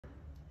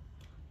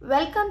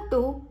Welcome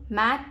to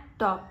Math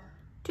Talk.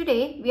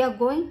 Today we are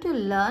going to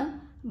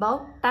learn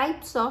about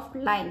types of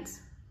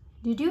lines.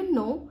 Did you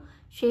know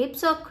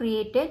shapes are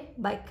created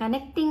by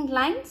connecting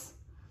lines?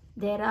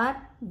 There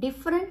are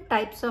different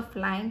types of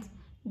lines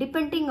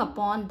depending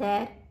upon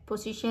their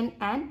position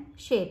and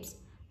shapes.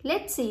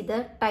 Let's see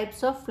the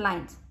types of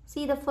lines.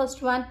 See the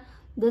first one.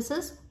 This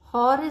is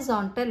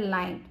horizontal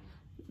line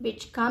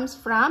which comes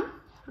from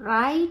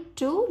right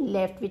to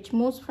left, which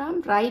moves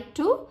from right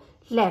to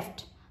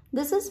left.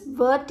 This is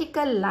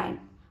vertical line.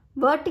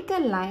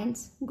 Vertical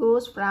lines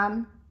goes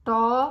from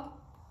top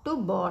to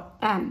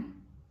bottom.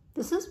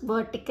 This is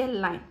vertical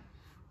line.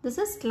 This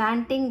is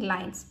slanting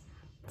lines.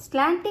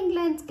 Slanting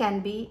lines can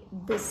be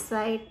this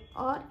side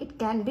or it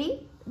can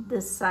be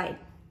this side.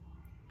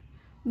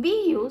 We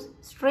use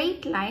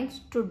straight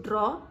lines to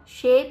draw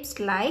shapes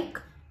like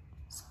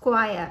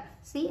square.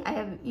 See, I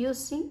am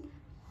using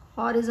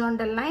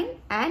horizontal line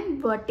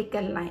and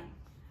vertical line.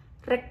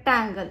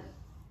 Rectangle.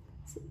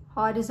 See,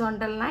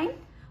 horizontal line,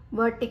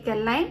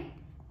 vertical line,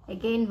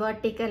 again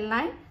vertical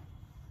line,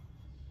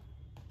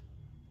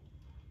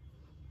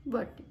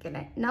 vertical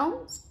line.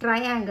 Now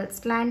triangle,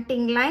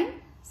 slanting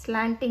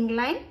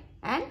line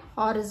and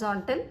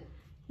horizontal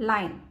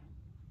line.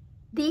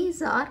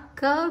 These are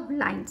curved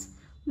lines.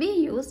 We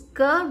use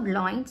curved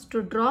lines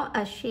to draw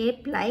a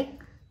shape like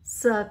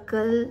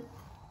circle,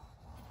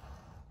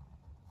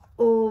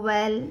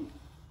 oval.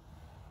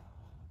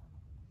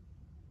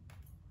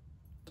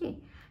 Okay.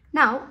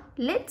 Now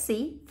let's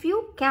see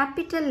few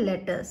capital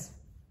letters.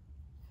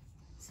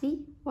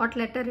 See what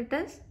letter it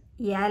is?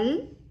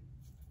 L,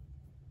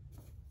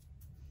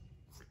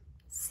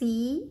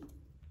 C,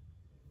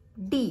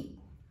 D.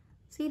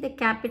 See the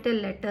capital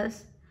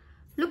letters.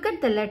 Look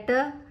at the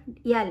letter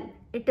L.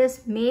 It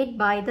is made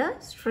by the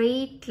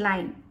straight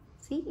line.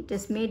 See, it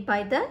is made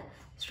by the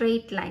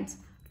straight lines.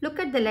 Look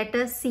at the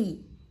letter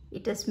C.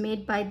 It is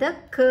made by the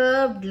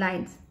curved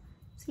lines.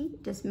 See,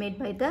 it is made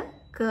by the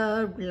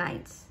curved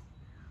lines.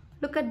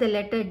 Look at the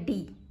letter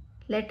D.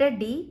 Letter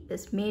D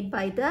is made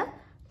by the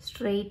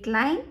straight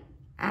line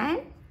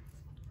and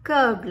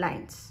curved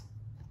lines.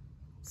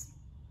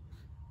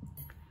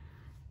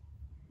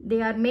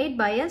 They are made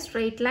by a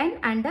straight line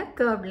and a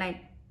curved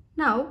line.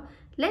 Now,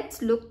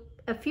 let's look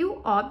a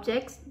few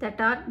objects that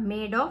are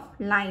made of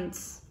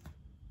lines.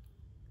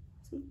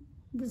 See,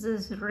 this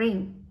is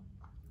ring.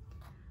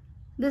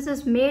 This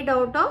is made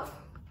out of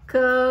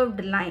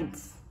curved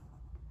lines.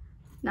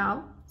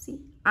 Now, see,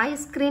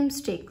 ice cream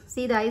stick.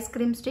 See the ice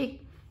cream stick?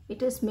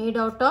 It is made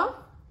out of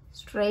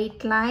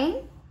straight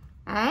line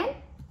and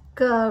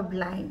curved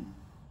line.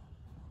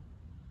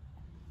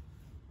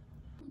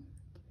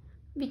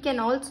 We can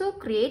also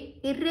create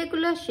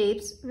irregular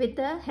shapes with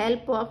the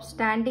help of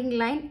standing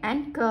line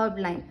and curved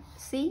line.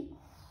 See?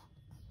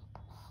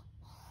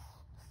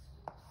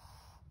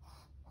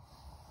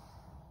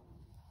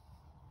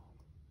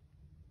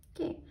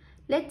 Okay,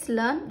 let's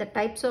learn the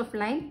types of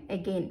line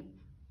again.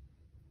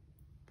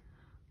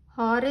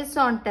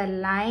 Horizontal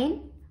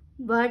line,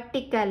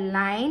 vertical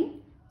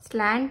line,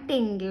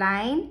 slanting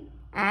line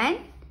and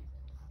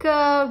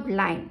curved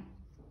line.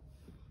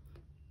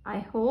 I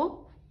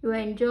hope you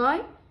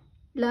enjoy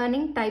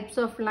learning types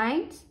of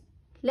lines.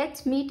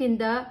 Let's meet in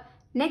the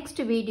next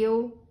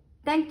video.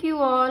 Thank you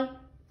all.